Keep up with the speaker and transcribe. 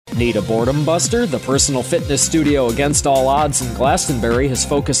Need a boredom buster? The personal fitness studio Against All Odds in Glastonbury has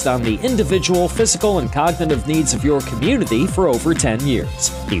focused on the individual, physical, and cognitive needs of your community for over 10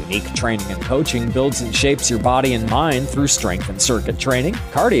 years. Unique training and coaching builds and shapes your body and mind through strength and circuit training,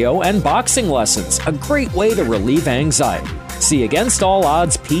 cardio, and boxing lessons, a great way to relieve anxiety. See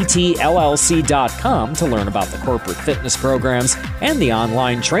AgainstAllOddsPTLLC.com to learn about the corporate fitness programs and the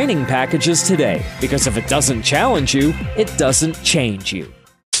online training packages today. Because if it doesn't challenge you, it doesn't change you.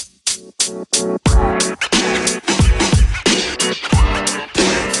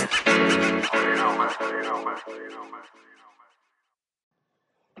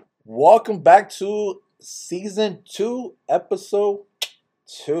 Welcome back to season 2, episode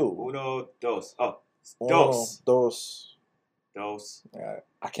 2. Uno, dos. Oh, Uno, dos. Dos.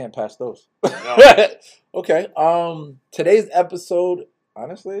 I can't pass those. No. Okay. Today's episode,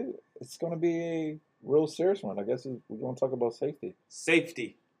 honestly, it's gonna be a real serious one. I guess we're gonna talk about safety.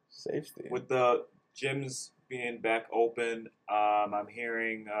 Safety. With With the gyms being back open, I'm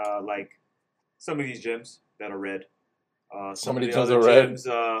hearing like some of these gyms that are red. Some of the gyms other are red.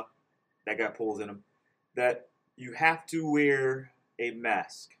 gyms that got pools in them, that you have to wear a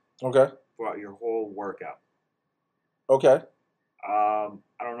mask Okay. throughout your whole workout. Okay. I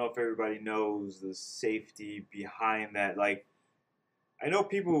don't know if everybody knows the safety behind that. Like, I know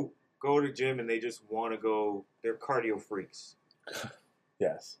people go to gym and they just want to go. They're cardio freaks,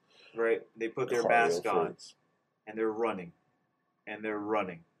 Yes. right? They put their Cardio mask on freaks. and they're running, and they're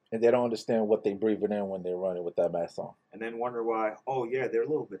running, And they don't understand what they're breathing in when they're running with that mask on. and then wonder why. Oh yeah, they're a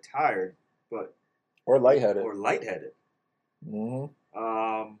little bit tired, but Or lightheaded. or lightheaded. Mm-hmm.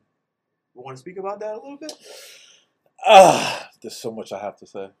 You want to speak about that a little bit? There's so much I have to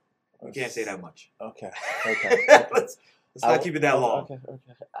say. We can't say that much. Okay. Okay. let's not keep it that long. Okay.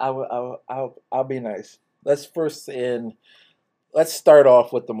 I'll be nice. Let's start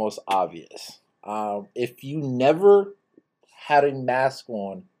off with the most obvious. If you never had a mask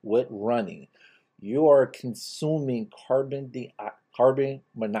on with running, you are consuming carbon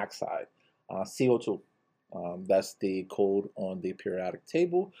monoxide, CO2. That's the code on the periodic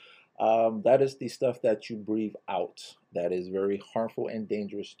table. That is the stuff that you breathe out. That is very harmful and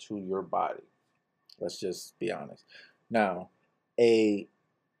dangerous to your body. Let's just be honest. Now, a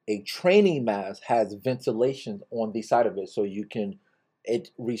training mask has ventilation on the side of it, so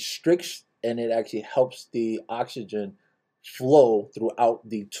it restricts and it actually helps the oxygen flow throughout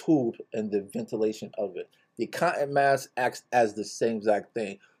the tube and the ventilation of it. The cotton mask acts as the same exact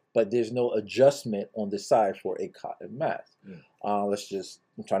thing, but there's no adjustment on the side for a cotton mask. I'm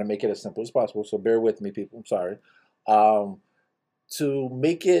trying to make it as simple as possible, so bear with me, people. I'm sorry. To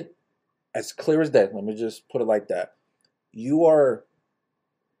make it as clear as that, let me just put it like that.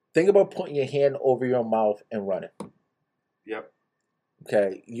 Think about putting your hand over your mouth and running. Yep.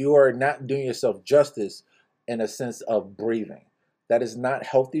 Okay, you are not doing yourself justice in a sense of breathing. That is not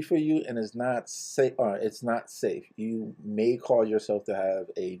healthy for you, and it's not safe. It's not safe. You may cause yourself to have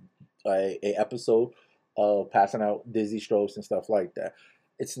a episode of passing out, dizzy strokes, and stuff like that.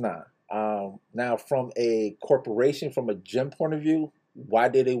 It's not. Now, from a corporation, from a gym point of view, why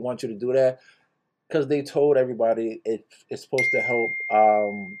did they want you to do that? Because they told everybody it's supposed to help,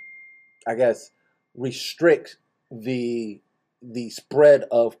 I guess, restrict the spread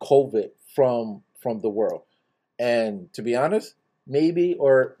of COVID from the world. And to be honest, maybe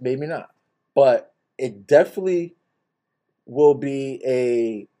or maybe not, but it definitely will be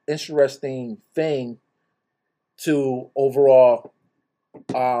a interesting thing to overall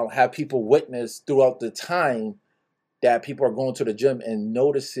have people witness throughout the time that people are going to the gym and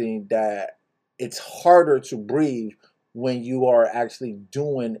noticing that it's harder to breathe when you are actually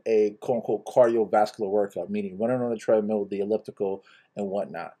doing a quote-unquote cardiovascular workout, meaning running on the treadmill, the elliptical, and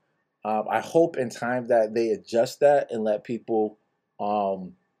whatnot. I hope in time that they adjust that and let people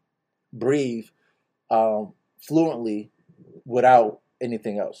breathe fluently without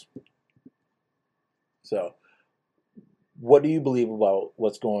anything else. So, what do you believe about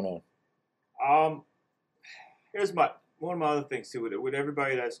what's going on? Here's one of my other things too with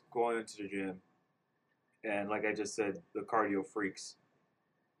everybody that's going into the gym, and like I just said, the cardio freaks.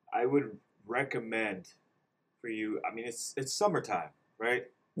 I would recommend for you. I mean, it's summertime, right?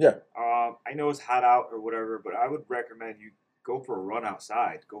 Yeah. I know it's hot out or whatever, but I would recommend you go for a run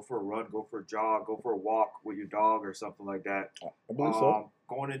outside. Go for a run. Go for a jog. Go for a walk with your dog or something like that. I believe so.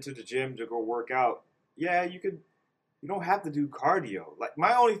 Going into the gym to go work out. Yeah, you could. You don't have to do cardio. Like,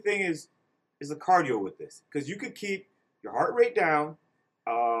 my only thing is the cardio with this, because you could keep your heart rate down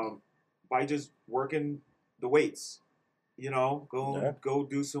by just working the weights. You know, go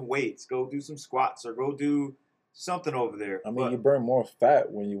do some weights, go do some squats, or go do something over there. I mean, but, you burn more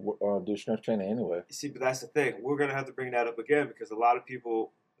fat when you do strength training anyway. see, but that's the thing. We're gonna have to bring that up again because a lot of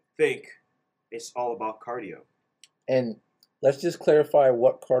people think it's all about cardio. And let's just clarify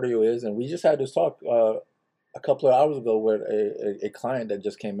what cardio is. And we just had this talk a couple of hours ago with a client that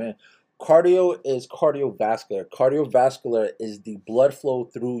just came in. Cardio is cardiovascular. Cardiovascular is the blood flow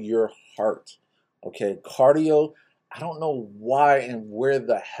through your heart. Okay, cardio. I don't know why and where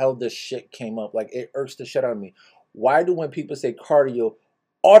the hell this shit came up. Like, it irks the shit out of me. Why do when people say cardio,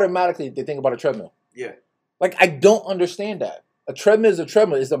 automatically they think about a treadmill? Yeah. Like, I don't understand that. A treadmill is a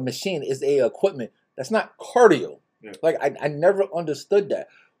treadmill. It's a machine. It's a equipment. That's not cardio. Yeah. Like, I never understood that.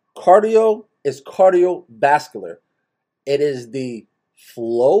 Cardio is cardiovascular. It is the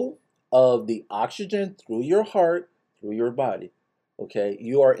flow of the oxygen through your heart, through your body. Okay?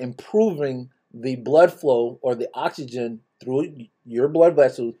 You are improving the blood flow or the oxygen through your blood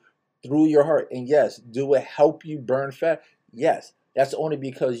vessels, through your heart. And yes, do it help you burn fat? Yes. That's only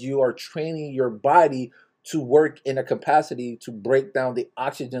because you are training your body to work in a capacity to break down the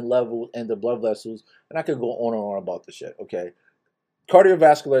oxygen level and the blood vessels. And I could go on and on about this shit, okay?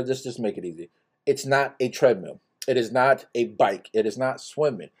 Cardiovascular, just make it easy. It's not a treadmill. It is not a bike. It is not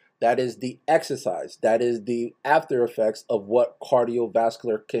swimming. That is the exercise. That is the after effects of what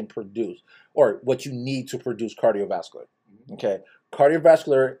cardiovascular can produce, or what you need to produce cardiovascular. Okay?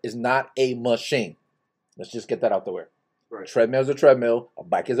 Cardiovascular is not a machine. Let's just get that out the way. Right. Treadmill is a treadmill, a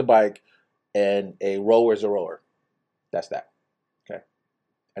bike is a bike, and a rower is a rower. That's that. Okay?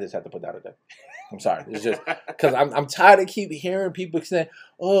 I just had to put that out there. I'm sorry. It's just because I'm tired of keep hearing people saying,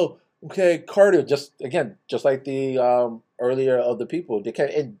 "Oh, okay, cardio." Just like the earlier of the people,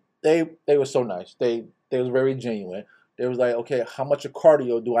 they were so nice. They was very genuine. They was like, "Okay, how much of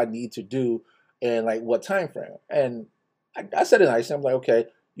cardio do I need to do, and like what time frame?" And I said it nice. I'm like, "Okay,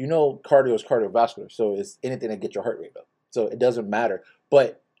 cardio is cardiovascular, so it's anything to get your heart rate up. So it doesn't matter."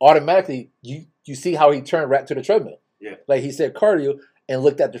 But automatically, you see how he turned right to the treadmill. Yeah. Like, he said cardio and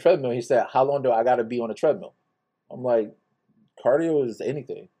looked at the treadmill. He said, "How long do I got to be on a treadmill?" I'm like, cardio is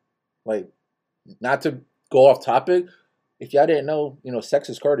anything. Like, not to go off topic, if y'all didn't know, sex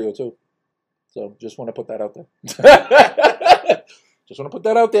is cardio too. So just want to put that out there. Just want to put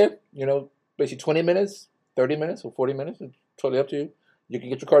that out there. Basically 20 minutes, 30 minutes, or 40 minutes. It's totally up to you. You can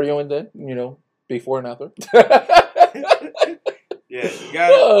get your cardio in then, before and after. Yeah, you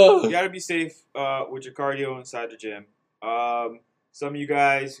gotta be safe with your cardio inside the gym. Some of you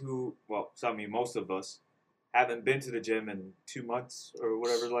guys most of us, haven't been to the gym in 2 months or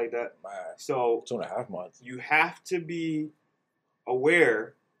whatever like that. Man, So 2.5 months. you have to be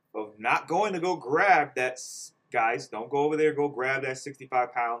aware of not going to go grab that. Guys, don't go over there, go grab that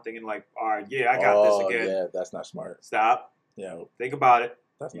 65-pound thinking like, all right, yeah, I got this again. Yeah, that's not smart. Stop. Yeah, Think about it.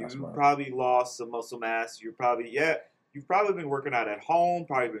 that's not You smart. probably lost some muscle mass. You've probably been working out at home,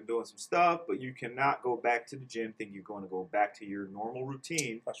 probably been doing some stuff, but you cannot go back to the gym thinking you're going to go back to your normal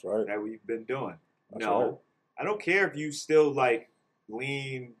routine That's right. that we've been doing. That's No. right. I don't care if you still like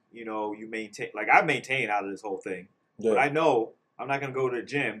lean, you maintain, like I maintain out of this whole thing, Yeah. but I know I'm not going to go to the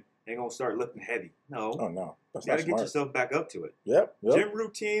gym and going to start lifting heavy. No. Oh no, that's You got not to get smart. yourself back up to it. Yep. Gym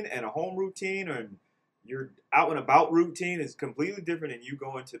routine and a home routine and your out and about routine is completely different than you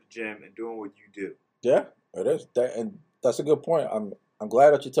going to the gym and doing what you do. Yeah, it is. And that's a good point. I'm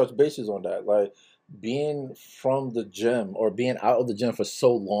glad that you touched bases on that. Like, being from the gym or being out of the gym for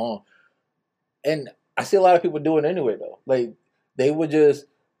so long, and I see a lot of people do it anyway though. Like, they would just,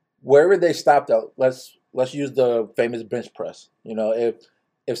 wherever they stopped out. Let's use the famous bench press.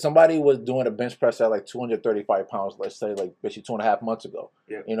 If somebody was doing a bench press at like 235 pounds, let's say like basically 2.5 months ago,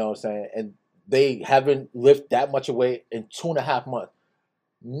 Yeah. you know what I'm saying, and they haven't lifted that much weight in 2.5 months.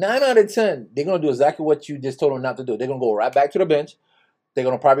 9 out of 10, they're gonna do exactly what you just told them not to do. They're gonna go right back to the bench. They're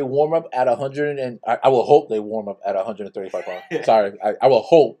gonna probably warm up at 100, and I will hope they warm up at 135 pounds. Sorry, I will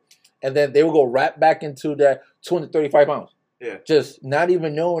hope, and then they will go right back into that 235 pounds. Yeah. Just not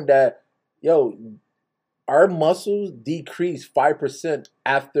even knowing that, our muscles decrease 5%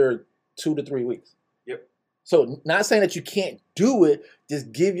 after 2 to 3 weeks. Yep. So, not saying that you can't do it,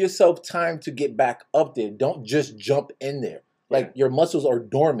 just give yourself time to get back up there. Don't just jump in there. Like, your muscles are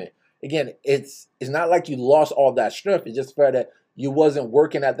dormant. Again, it's not like you lost all that strength. It's just fair that you wasn't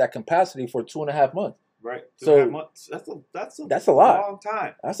working at that capacity for 2.5 months. Right. So 2.5 months. That's a lot. Long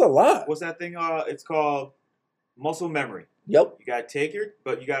time. That's a lot. What's that thing? It's called muscle memory. Yep. You gotta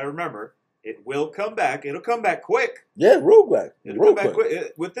but you gotta remember, it will come back. It'll come back quick. Yeah, real quick. It'll come back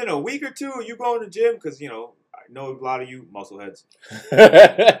quick. Within a week or two, you go in the gym because I know a lot of you muscleheads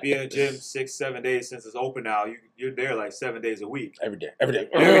be in the gym 6-7 days since it's open now. You're there like 7 days a week. Every day. Every day.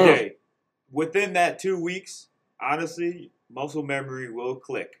 Every day. Within that 2 weeks, honestly, muscle memory will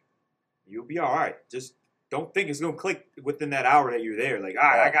click. You'll be all right. Just don't think it's gonna click within that hour that you're there. Like, all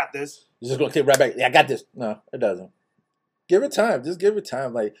right, I got this. You're just gonna click right back. Yeah, I got this. No, it doesn't. Give it time. Just give it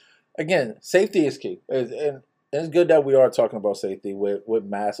time. Like, again, safety is key, and it's good that we are talking about safety with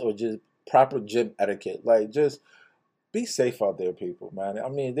masks or just proper gym etiquette. Like, just be safe out there, people, man. I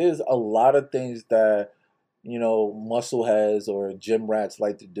mean, there's a lot of things that, muscle heads or gym rats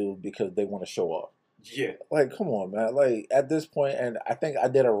like to do because they want to show off. Yeah. Like, come on, man. Like, at this point, and I think I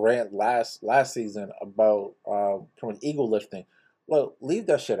did a rant last season about from ego lifting. Look, leave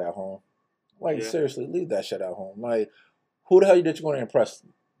that shit at home. Like, Yeah. seriously, leave that shit at home. Like, who the hell you that you're going to impress?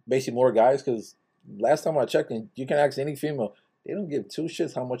 Basically, more guys? Because last time I checked, and you can ask any female, they don't give two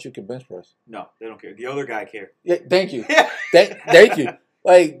shits how much you can bench press. No, they don't care. The other guy care. Yeah, thank you. Thank you.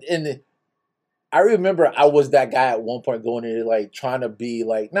 Like, I remember I was that guy at one point going in there, like, trying to be,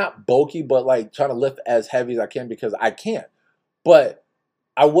 like, not bulky, but, like, trying to lift as heavy as I can because I can't. But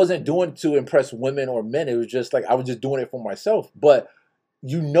I wasn't doing it to impress women or men. It was just, like, I was just doing it for myself. But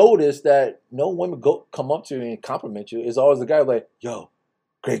you notice that no women come up to you and compliment you. It's always the guy like, yo,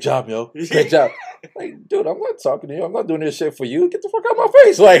 great job, yo. Great job. Like, dude, I'm not talking to you. I'm not doing this shit for you. Get the fuck out of my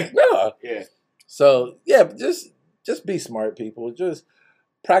face. Like, no. Yeah. So, yeah, just be smart, people. Just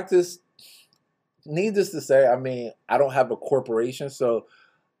practice. Needless to say, I mean, I don't have a corporation, so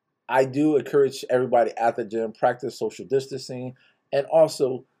I do encourage everybody at the gym, practice social distancing, and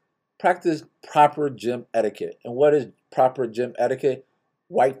also practice proper gym etiquette. And what is proper gym etiquette?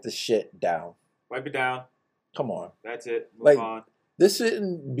 Wipe the shit down. Wipe it down. Come on. That's it. Move Like, on. this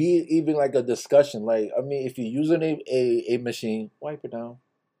shouldn't be even like a discussion. Like, I mean, if you're using a machine, wipe it down.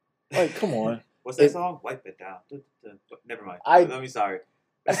 Like, come on. What's that song? Wipe it down. Never mind. Let me sorry.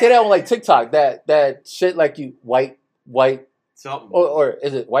 I say that on like TikTok. That shit like you wipe something. Or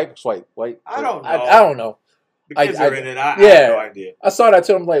is it wipe swipe wipe? I don't know. I don't know. The kids are in it. I have no idea. I saw that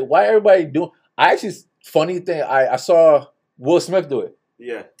too. I'm like, why everybody doing? I actually funny thing. I saw Will Smith do it.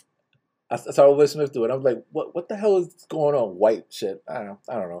 Yeah. I saw Will Smith do it. I was like, what the hell is going on? Wipe shit. I don't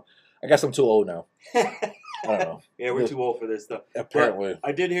know. I guess I'm too old now. I don't know. Yeah, we're too old for this stuff. Apparently. But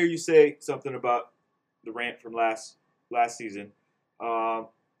I did hear you say something about the rant from last season.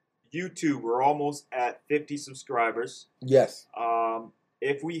 YouTube, we're almost at 50 subscribers. Yes.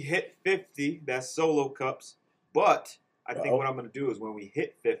 If we hit 50, that's solo cups. But I think what I'm going to do is when we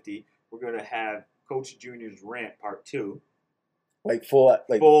hit 50, we're going to have Coach Junior's rant part 2. Like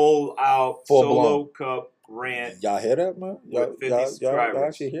full out solo cup rant. Y'all hear that, man? With 50 subscribers. Y'all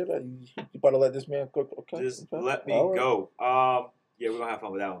actually hear that? You better let this man cook. Okay. Just let me go. Yeah, we're going to have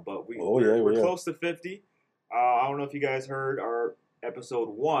fun with that one. But we're close to 50. I don't know if you guys heard our episode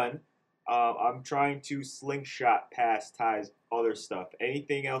 1. I'm trying to slingshot past Ty's other stuff.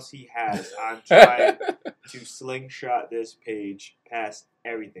 Anything else he has, I'm trying to slingshot this page past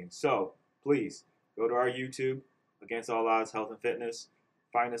everything. So please go to our YouTube, Against All Odds Health and Fitness.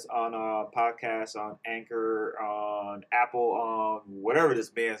 Find us on podcasts, on Anchor, on Apple, on whatever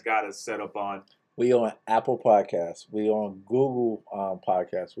this man's got us set up on. We on Apple Podcasts. We on Google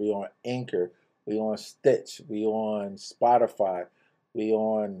Podcasts. We on Anchor. We on Stitch. We on Spotify. We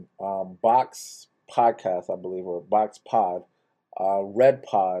on Box Podcast, I believe, or Box Pod, Red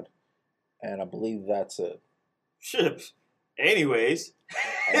Pod, and I believe that's it. Anyways.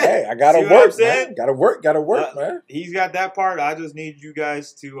 Hey, I gotta work, man. Gotta work, man. He's got that part. I just need you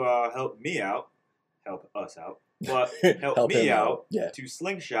guys to help me out. Help us out. But help me out to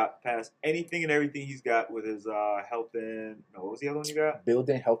slingshot past anything and everything he's got with his helping. No, what was the other one you got?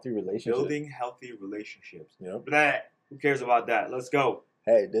 Building healthy relationships. Yep. But who cares about that? Let's go.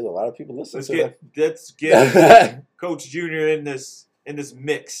 Hey, there's a lot of people listening. Let's get Coach Junior in this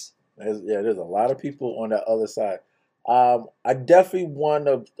mix. There's a lot of people on that other side. I definitely want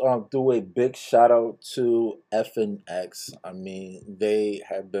to do a big shout out to FNX. I mean, they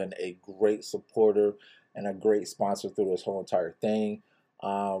have been a great supporter and a great sponsor through this whole entire thing.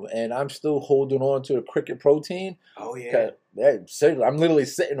 And I'm still holding on to the Cricket Protein. Oh, yeah. Seriously, I'm literally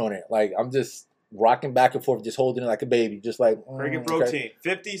sitting on it. Like, I'm just rocking back and forth, just holding it like a baby. Just like, Cricket Protein. Okay.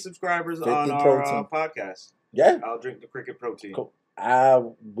 50 subscribers 50 on our podcast. Yeah. I'll drink the Cricket Protein. Cool.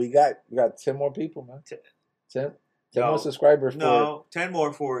 We got 10 more people, man. 10 more subscribers. 10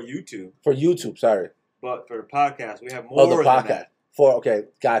 more for YouTube. For YouTube, sorry. But for the podcast, we have more the podcast. Than that. Okay,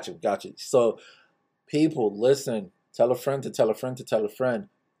 got you. So, people, listen. Tell a friend to tell a friend to tell a friend.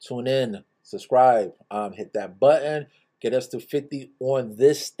 Tune in, subscribe, hit that button. Get us to 50 on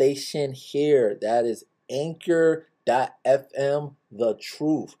this station here. That is Anchor.fm, The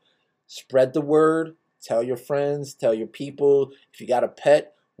Truth. Spread the word. Tell your friends. Tell your people. If you got a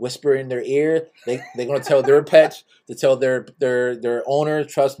pet, whisper in their ear. They're gonna tell their pets to tell their owner.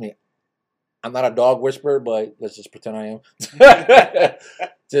 Trust me, I'm not a dog whisperer, but let's just pretend I am.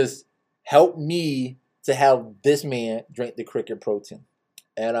 Just help me to have this man drink the cricket protein.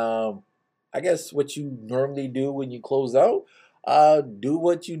 And I guess what you normally do when you close out, do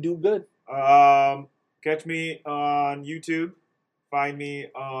what you do good. Catch me on YouTube. Find me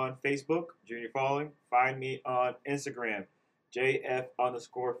on Facebook, Junior Falling. Find me on Instagram,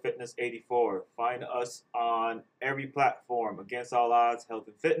 JF_fitness84. Find us on every platform, Against All Odds, Health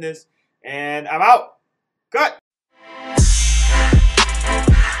and Fitness. And I'm out. Cut.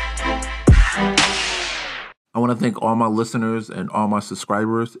 I want to thank all my listeners and all my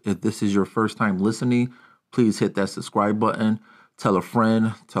subscribers. If this is your first time listening, please hit that subscribe button. Tell a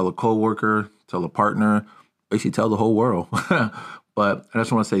friend, tell a coworker, tell a partner, basically tell the whole world. But I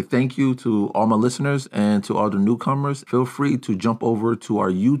just want to say thank you to all my listeners and to all the newcomers. Feel free to jump over to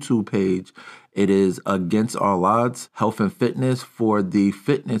our YouTube page. It is Against All Odds, Health and Fitness. For the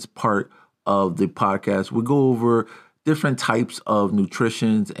fitness part of the podcast, we go over different types of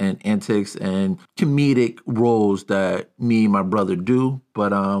nutritions and antics and comedic roles that me and my brother do.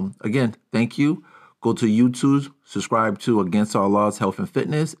 But again, thank you. Go to YouTube, subscribe to Against All Odds, Health and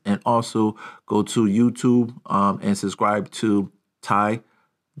Fitness, and also go to YouTube and subscribe to Ty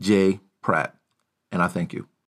J. Pratt. And I thank you.